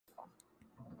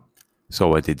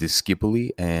Salve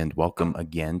discipuli, and welcome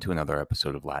again to another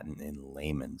episode of Latin in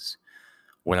Layman's.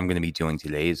 What I'm going to be doing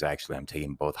today is I'm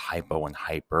taking both hypo and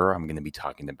hyper. I'm going to be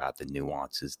talking about the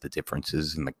nuances, the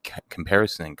differences, and the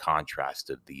comparison and contrast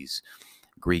of these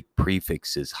Greek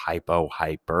prefixes, hypo,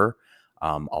 hyper.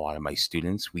 A lot of my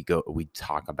students, we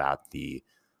talk about the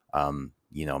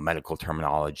medical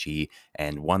terminology,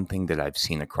 and one thing that I've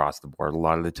seen across the board a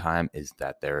lot of the time is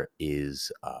that there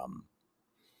is a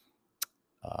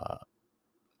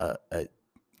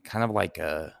kind of like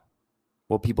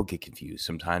people get confused.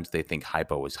 Sometimes they think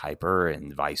hypo is hyper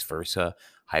and vice versa.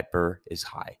 Hyper is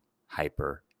high.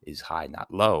 Hyper is high,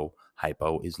 not low.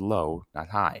 Hypo is low, not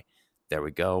high. There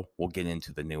we go. We'll get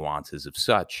into the nuances of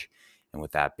such. And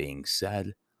with that being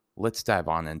said, let's dive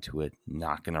on into it.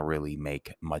 Not going to really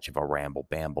make much of a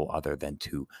ramble other than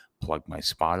to plug my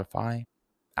Spotify,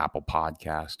 Apple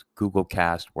Podcast, Google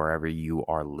Cast, wherever you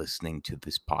are listening to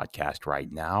this podcast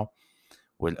right now.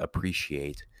 Would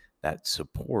appreciate that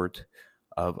support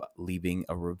of leaving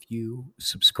a review,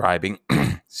 subscribing,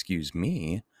 excuse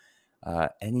me,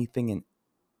 anything and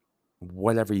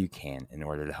whatever you can in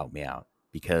order to help me out,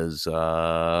 because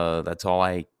that's all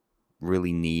I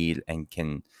really need and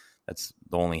that's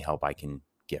the only help I can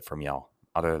get from y'all.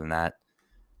 Other than that,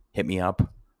 hit me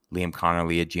up,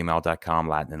 liamconnerly@gmail.com,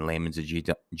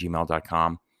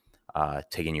 latininlayman's@gmail.com.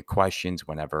 Taking your questions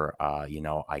whenever,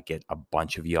 I get a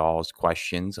bunch of y'all's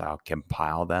questions. I'll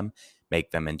compile them,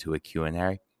 make them into a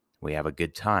Q&A. We have a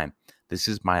good time. This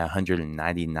is my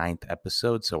 199th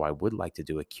episode, so I would like to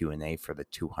do a Q&A for the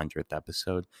 200th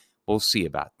episode. We'll see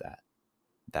about that.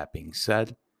 That being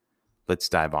said, let's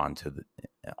dive on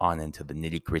into the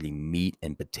nitty-gritty meat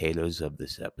and potatoes of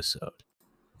this episode.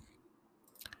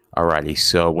 Alrighty,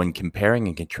 so when comparing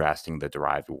and contrasting the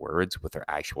derived words with their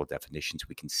actual definitions,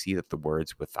 we can see that the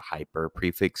words with the hyper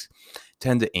prefix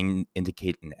tend to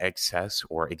indicate an excess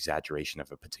or exaggeration of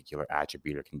a particular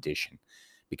attribute or condition,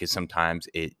 because sometimes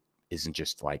it isn't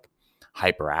just like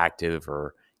hyperactive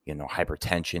or,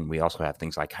 hypertension. We also have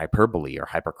things like hyperbole or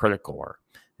hypercritical, or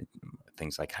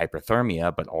things like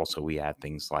hyperthermia, but also we have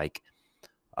things like,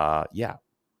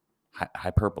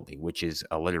 hyperbole, which is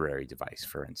a literary device,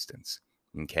 for instance.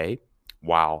 Okay,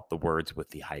 while the words with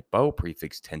the hypo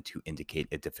prefix tend to indicate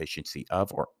a deficiency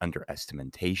of or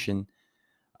underestimation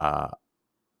of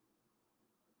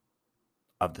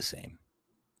the same.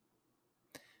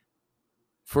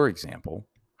 For example,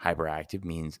 hyperactive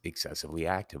means excessively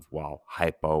active, while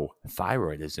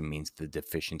hypothyroidism means the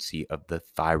deficiency of the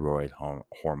thyroid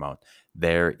hormone.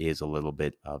 There is a little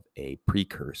bit of a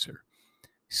precursor.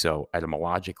 So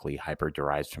etymologically, hyper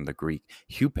derives from the Greek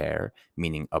huper,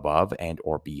 meaning above and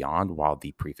or beyond, while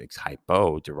the prefix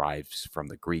hypo derives from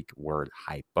the Greek word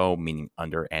hypo, meaning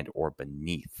under and or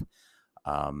beneath.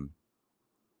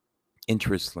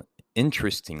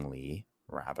 Interestingly,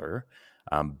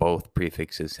 both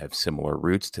prefixes have similar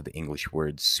roots to the English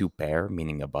words super,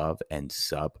 meaning above, and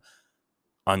sub,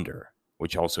 under,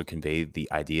 which also convey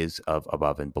the ideas of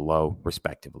above and below,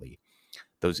 respectively.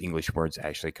 Those English words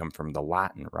actually come from the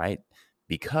Latin, right?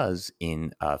 Because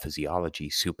in physiology,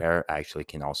 super actually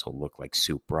can also look like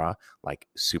supra, like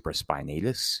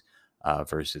supraspinatus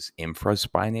versus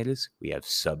infraspinatus. We have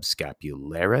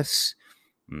subscapularis,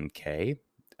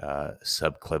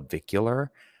 subclavicular,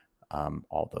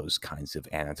 all those kinds of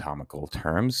anatomical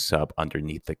terms, sub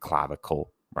underneath the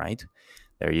clavicle, right?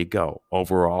 There you go.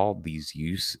 Overall, the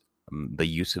use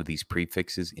of these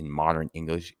prefixes in modern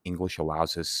English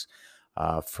allows us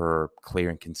for clear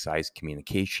and concise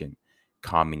communication.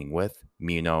 Com meaning with,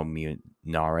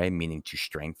 munare meaning to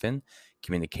strengthen.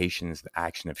 Communication is the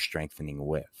action of strengthening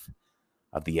with,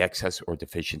 of the excess or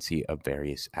deficiency of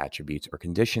various attributes or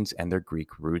conditions, and their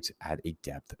Greek roots add a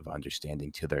depth of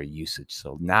understanding to their usage.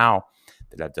 So now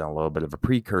that I've done a little bit of a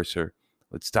precursor,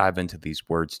 let's dive into these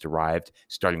words derived,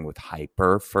 starting with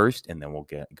hyper first, and then we'll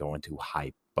go into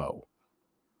hypo.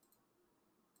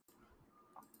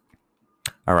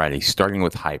 Alrighty, starting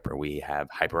with hyper, we have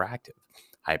hyperactive.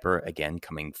 Hyper, again,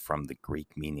 coming from the Greek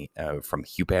meaning, from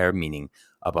huper, meaning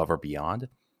above or beyond.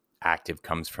 Active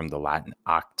comes from the Latin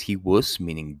activus,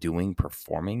 meaning doing,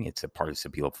 performing. It's a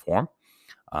participial form.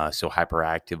 So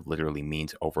hyperactive literally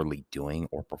means overly doing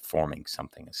or performing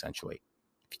something, essentially.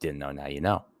 If you didn't know, now you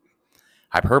know.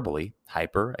 Hyperbole,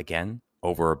 hyper, again,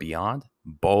 over or beyond.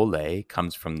 Bole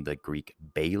comes from the Greek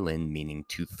ballein, meaning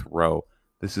to throw.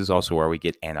 This is also where we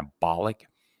get anabolic,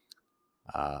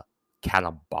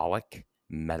 catabolic,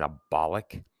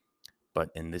 metabolic, but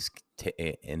in this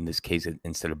case,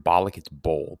 instead of bolic, it's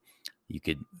bole. You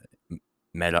could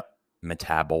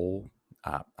metabole.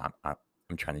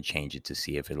 I'm trying to change it to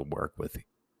see if it'll work with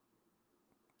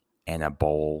and a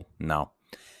Bole. No.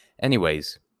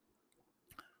 Anyways,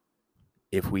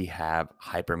 if we have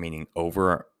hyper meaning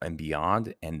over and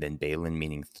beyond, and then ballein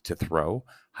meaning to throw,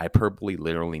 hyperbole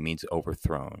literally means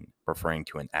overthrown, referring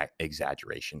to an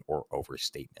exaggeration or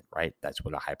overstatement, right? That's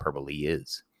what a hyperbole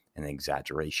is, an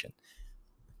exaggeration.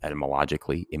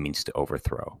 Etymologically, it means to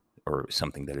overthrow or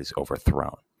something that is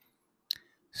overthrown.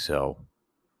 So,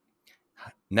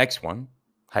 next one,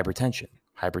 hypertension.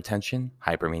 Hypertension,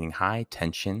 hyper meaning high,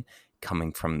 tension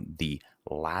coming from the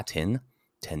Latin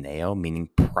teneo, meaning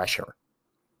pressure.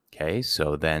 Okay,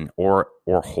 so then, or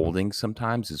holding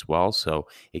sometimes as well. So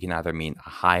it can either mean a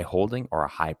high holding or a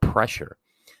high pressure.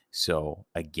 So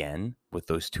again, with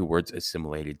those two words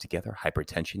assimilated together,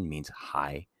 hypertension means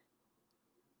high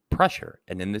pressure.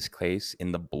 And in this case,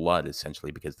 in the blood,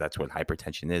 essentially, because that's what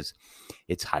hypertension is,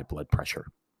 it's high blood pressure.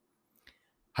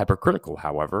 Hypercritical,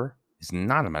 however, is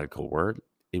not a medical word.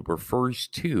 It refers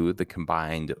to the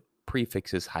combined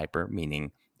prefixes hyper,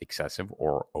 meaning excessive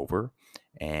or over,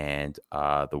 and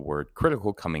the word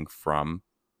critical coming from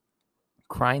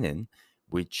crinen,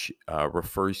 which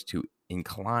refers to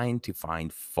inclined to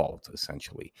find fault,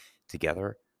 essentially.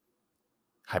 Together,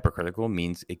 hypercritical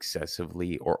means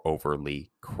excessively or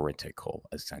overly critical,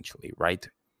 essentially, right?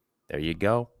 There you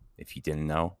go. If you didn't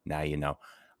know, now you know.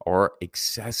 Or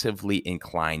excessively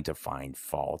inclined to find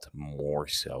fault, more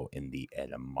so in the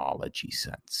etymology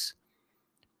sense.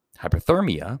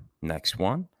 Hyperthermia, next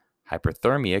one.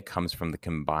 Hyperthermia comes from the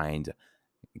combines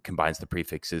the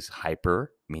prefixes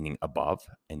hyper, meaning above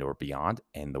and or beyond,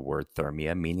 and the word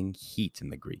thermia, meaning heat in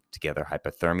the Greek. Together,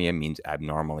 hypothermia means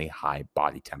abnormally high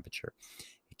body temperature,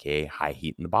 aka high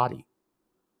heat in the body.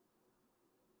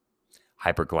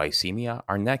 Hyperglycemia,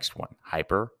 our next one.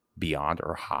 Hyper, beyond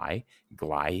or high.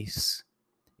 Glyce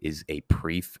is a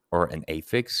or an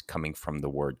affix coming from the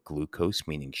word glucose,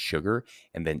 meaning sugar,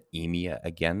 and then emia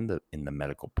again in the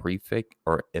medical prefix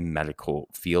or in medical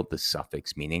field, the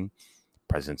suffix meaning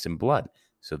presence in blood.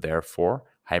 So therefore,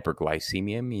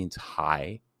 hyperglycemia means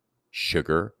high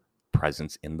sugar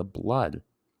presence in the blood.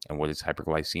 And what is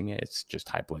hyperglycemia? It's just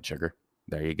high blood sugar.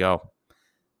 There you go.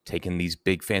 Taking these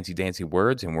big fancy dancy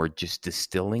words and we're just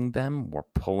distilling them, we're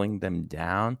pulling them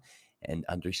down and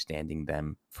understanding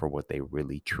them for what they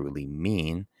really truly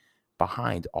mean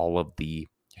behind all of the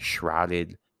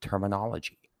shrouded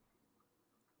terminology.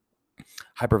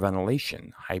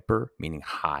 Hyperventilation, hyper meaning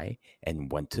high,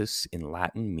 and ventus in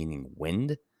Latin meaning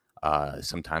wind.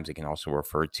 Sometimes it can also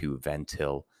refer to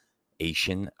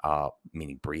ventilation,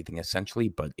 meaning breathing essentially,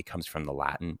 but it comes from the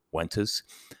Latin ventus,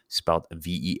 spelled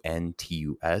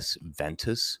ventus,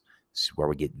 ventus. This is where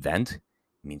we get vent,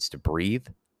 means to breathe.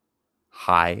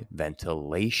 High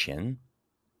ventilation,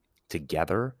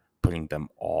 together, putting them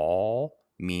all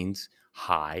means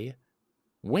high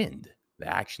wind. The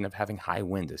action of having high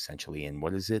wind, essentially. And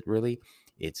what is it really?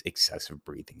 It's excessive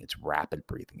breathing. It's rapid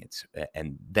breathing.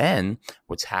 And then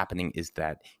what's happening is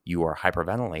that you are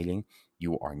hyperventilating.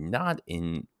 You are not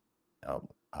in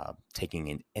taking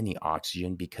in any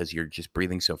oxygen because you're just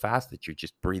breathing so fast that you're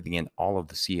just breathing in all of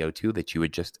the CO2 that you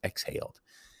had just exhaled.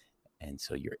 And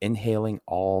so you're inhaling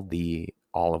all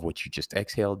of what you just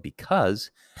exhaled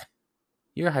because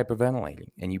you're hyperventilating,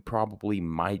 and you probably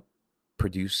might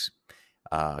produce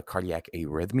cardiac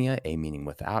arrhythmia, a meaning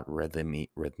without,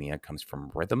 rhythmia comes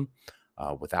from rhythm,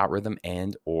 without rhythm,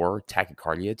 and or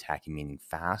tachycardia, tachy meaning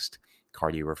fast,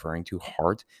 cardia referring to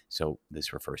heart. So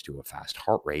this refers to a fast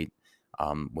heart rate,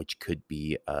 which could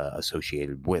be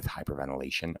associated with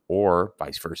hyperventilation, or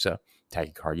vice versa,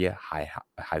 tachycardia, high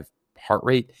heart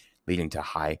rate, leading to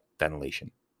high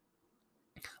ventilation.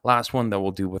 Last one that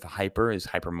we'll do with a hyper is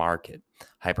hypermarket.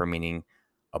 Hyper meaning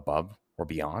above or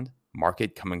beyond.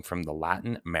 Market coming from the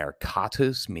Latin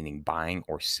mercatus, meaning buying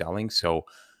or selling. So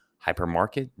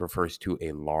hypermarket refers to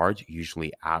a large,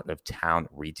 usually out-of-town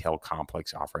retail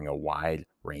complex offering a wide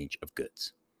range of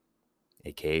goods,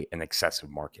 aka an excessive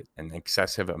market, an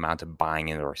excessive amount of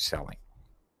buying and or selling.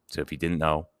 So if you didn't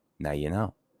know, now you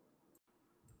know.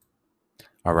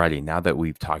 Alrighty, now that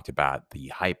we've talked about the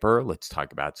hyper, let's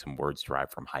talk about some words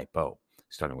derived from hypo,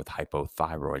 starting with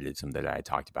hypothyroidism that I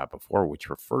talked about before, which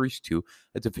refers to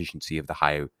a deficiency of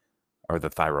the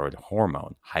thyroid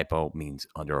hormone. Hypo means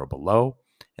under or below,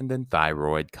 and then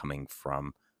thyroid coming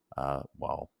from,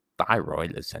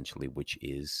 thyroid essentially, which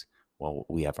is,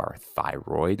 we have our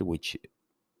thyroid, which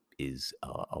is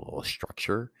a little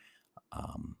structure.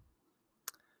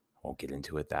 Won't get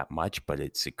into it that much, but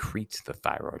it secretes the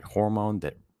thyroid hormone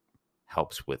that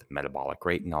helps with metabolic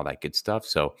rate and all that good stuff.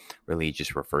 So really it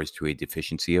just refers to a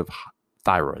deficiency of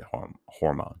thyroid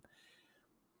hormone.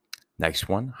 Next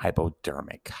one,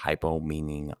 hypodermic. Hypo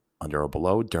meaning under or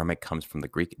below. Dermic comes from the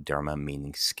Greek derma,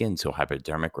 meaning skin. So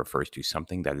hypodermic refers to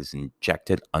something that is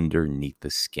injected underneath the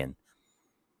skin.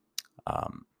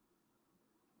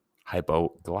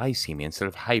 Hypoglycemia instead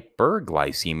of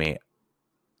hyperglycemia,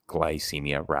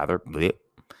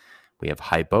 we have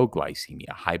hypoglycemia.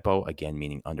 Hypo, again,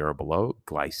 meaning under or below.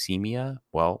 Glycemia,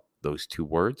 well, those two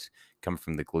words come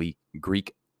from the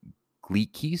Greek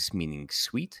glycis, meaning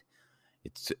sweet.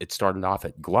 It started off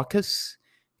at glukus,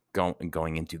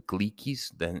 going into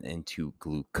glycis, then into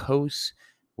glucose,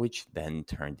 which then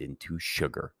turned into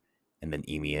sugar. And then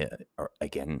emia, or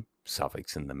again,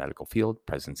 suffix in the medical field,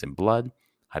 presence in blood.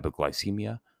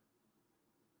 Hypoglycemia,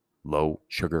 low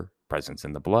sugar presence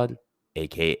in the blood,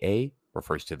 aka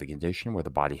refers to the condition where the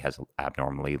body has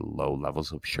abnormally low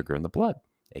levels of sugar in the blood,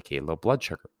 aka low blood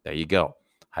sugar. There you go.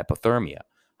 Hypothermia.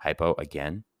 Hypo,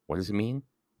 again, what does it mean?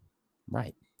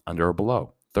 Right, under or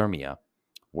below. Thermia,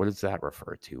 what does that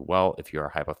refer to? Well, if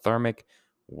you're hypothermic,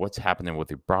 what's happening with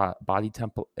your body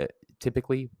temp?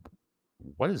 Typically,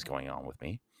 what is going on with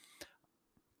me?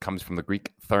 Comes from the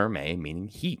Greek therme, meaning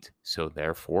heat. So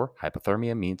therefore,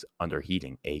 hypothermia means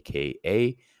underheating,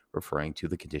 aka referring to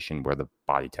the condition where the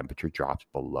body temperature drops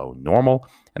below normal.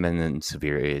 And then in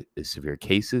severe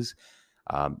cases,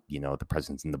 the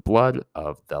presence in the blood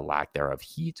of the lack thereof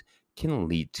heat can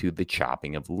lead to the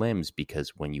chopping of limbs, because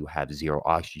when you have zero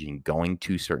oxygen going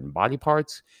to certain body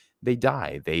parts, they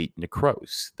die, they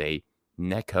necrose, they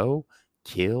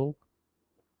kill.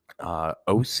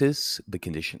 Osis, the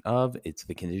condition of, it's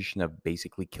the condition of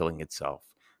basically killing itself,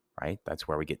 right? That's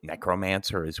where we get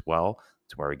necromancer as well.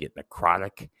 That's where we get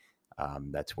necrotic.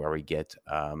 That's where we get,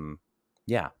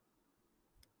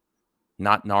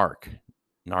 not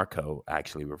narco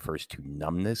actually refers to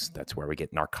numbness. That's where we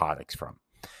get narcotics from.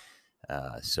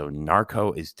 So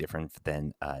narco is different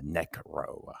than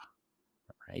necro,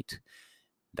 right?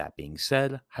 That being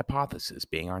said, hypothesis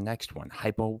being our next one.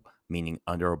 Hypo meaning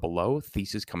under or below.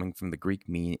 Thesis coming from the Greek,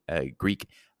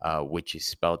 which is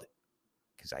spelled,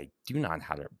 because I do not know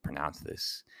how to pronounce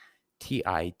this,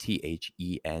 Tithenai.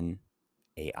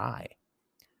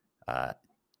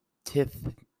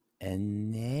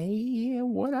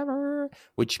 Whatever,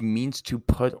 which means to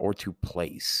put or to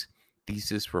place.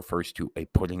 Thesis refers to a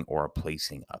putting or a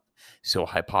placing up. So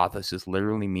hypothesis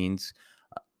literally means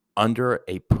under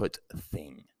a put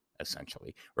thing,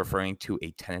 essentially, referring to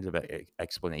a tentative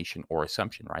explanation or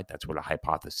assumption, right? That's what a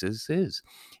hypothesis is.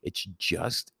 It's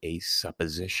just a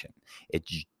supposition.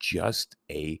 It's just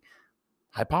a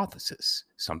hypothesis,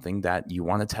 something that you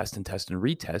want to test and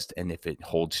retest. And if it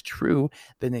holds true,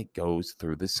 then it goes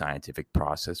through the scientific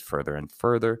process further and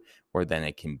further, where then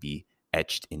it can be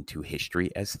etched into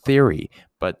history as theory.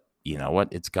 But you know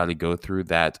what? It's got to go through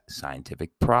that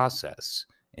scientific process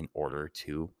in order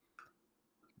to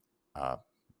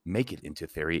make it into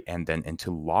theory and then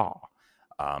into law.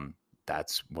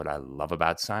 That's what I love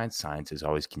about science. Science is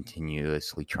always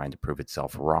continuously trying to prove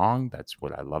itself wrong. That's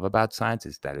what I love about science,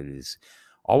 is that it is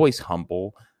always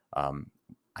humble.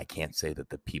 I can't say that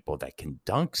the people that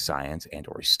conduct science and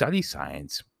or study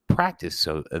science practice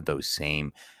those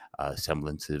same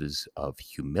semblances of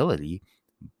humility,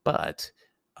 but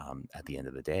at the end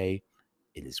of the day,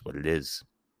 it is what it is.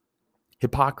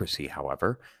 Hypocrisy,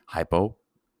 however, hypo,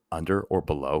 under or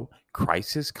below.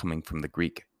 Crisis coming from the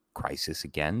Greek crisis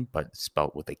again, but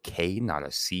spelt with a K, not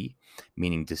a C,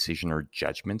 meaning decision or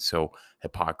judgment. So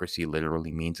hypocrisy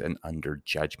literally means an under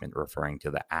judgment, referring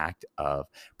to the act of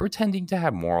pretending to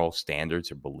have moral standards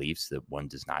or beliefs that one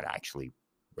does not actually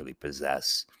really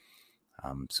possess.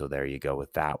 So there you go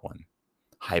with that one.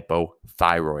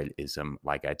 Hypothyroidism,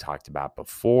 like I talked about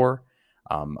before.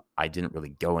 I didn't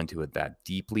really go into it that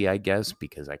deeply, I guess,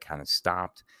 because I kind of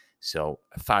stopped. So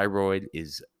thyroid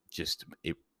is just,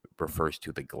 it refers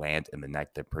to the gland in the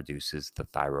neck that produces the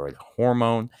thyroid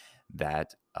hormone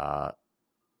that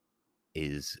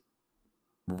is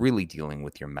really dealing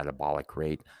with your metabolic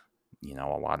rate. A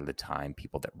lot of the time,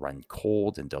 people that run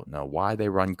cold and don't know why they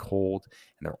run cold,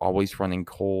 and they're always running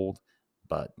cold,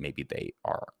 but maybe they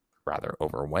are rather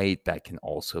overweight. That can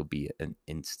also be an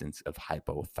instance of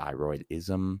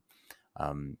hypothyroidism.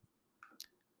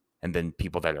 And then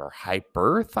people that are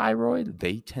hyperthyroid,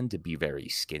 they tend to be very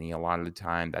skinny a lot of the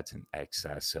time. That's an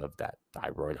excess of that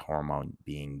thyroid hormone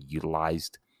being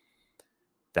utilized.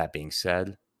 That being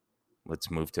said,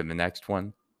 let's move to the next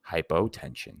one,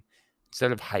 hypotension.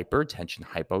 Instead of hypertension,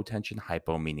 hypotension,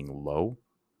 hypo meaning low,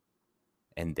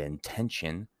 and then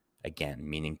tension, again,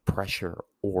 meaning pressure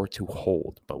or to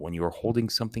hold. But when you're holding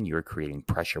something, you're creating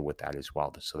pressure with that as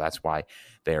well. So that's why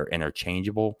they're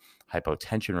interchangeable.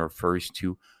 Hypotension refers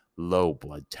to low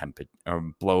blood temperature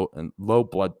or low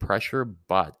blood pressure,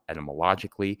 but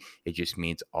etymologically it just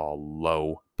means a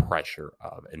low pressure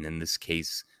of, and in this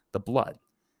case, the blood.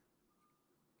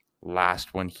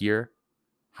 Last one here,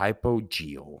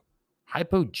 hypogeel.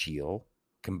 Hypogeel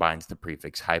combines the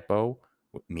prefix hypo,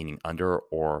 meaning under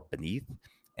or beneath,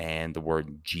 and the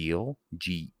word geal,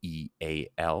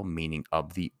 Geal, meaning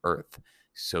of the earth.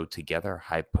 So together,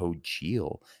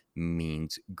 hypogeel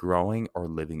means growing or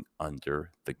living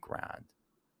under the ground.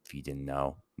 If you didn't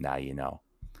know, now you know.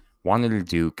 Wanted to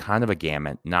do kind of a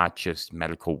gamut, not just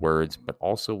medical words, but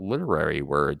also literary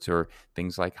words or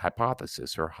things like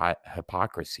hypothesis or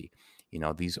hypocrisy.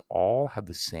 These all have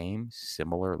the same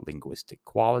similar linguistic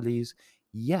qualities,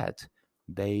 yet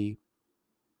they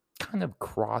kind of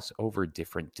cross over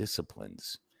different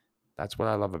disciplines. That's what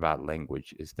I love about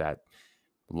language, is that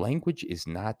language is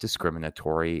not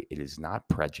discriminatory. It is not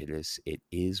prejudice. It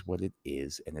is what it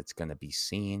is. And it's going to be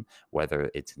seen,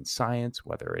 whether it's in science,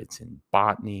 whether it's in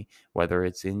botany, whether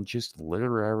it's in just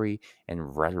literary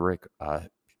and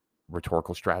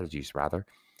rhetorical strategies, rather.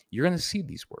 You're going to see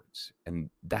these words. And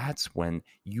that's when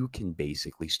you can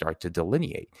basically start to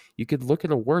delineate. You could look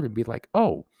at a word and be like,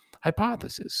 oh,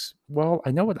 hypothesis. Well,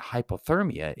 I know what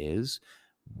hypothermia is.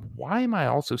 Why am I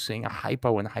also saying a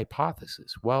hypo and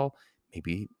hypothesis? Well,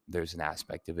 maybe there's an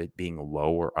aspect of it being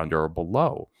low or under or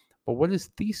below. But what does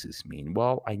thesis mean?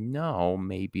 Well, I know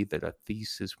maybe that a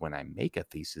thesis, when I make a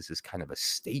thesis, is kind of a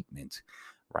statement,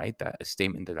 right? That a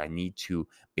statement that I need to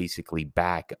basically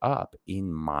back up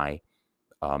in my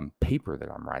paper that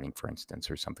I'm writing, for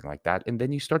instance, or something like that. And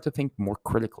then you start to think more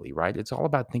critically, right? It's all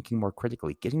about thinking more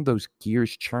critically, getting those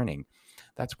gears churning.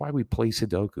 That's why we play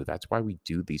Sudoku. That's why we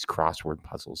do these crossword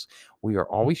puzzles. We are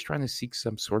always trying to seek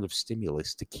some sort of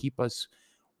stimulus to keep us,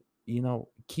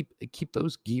 keep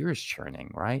those gears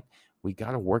churning, right? We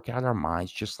got to work out our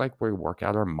minds just like we work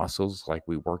out our muscles, like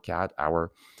we work out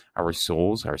our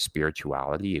souls, our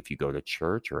spirituality. If you go to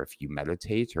church, or if you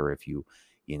meditate, or if you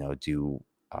do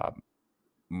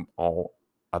all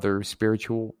other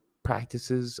spiritual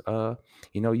practices,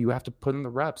 you have to put in the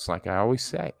reps, like I always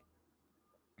say.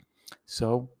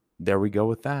 So there we go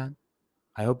with that.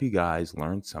 I hope you guys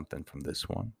learned something from this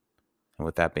one. And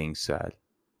with that being said,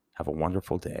 have a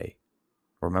wonderful day.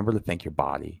 Remember to thank your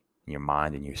body and your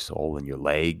mind and your soul and your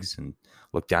legs, and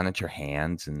look down at your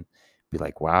hands and be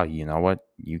like, wow, you know what?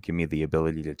 You give me the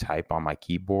ability to type on my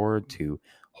keyboard, to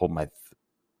hold my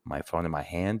phone in my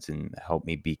hands, and help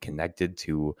me be connected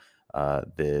to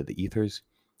the ethers.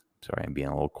 Sorry, I'm being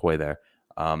a little coy there.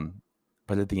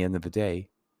 But at the end of the day,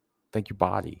 thank your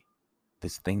body.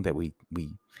 This thing that we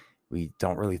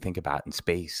don't really think about in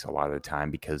space a lot of the time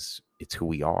because it's who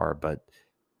we are. But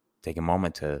take a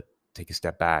moment to take a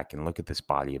step back and look at this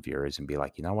body of yours and be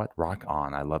like, you know what? Rock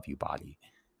on. I love you, body.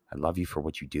 I love you for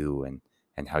what you do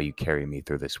and how you carry me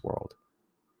through this world.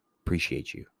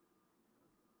 Appreciate you.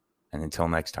 And until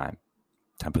next time,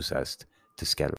 tempus est, to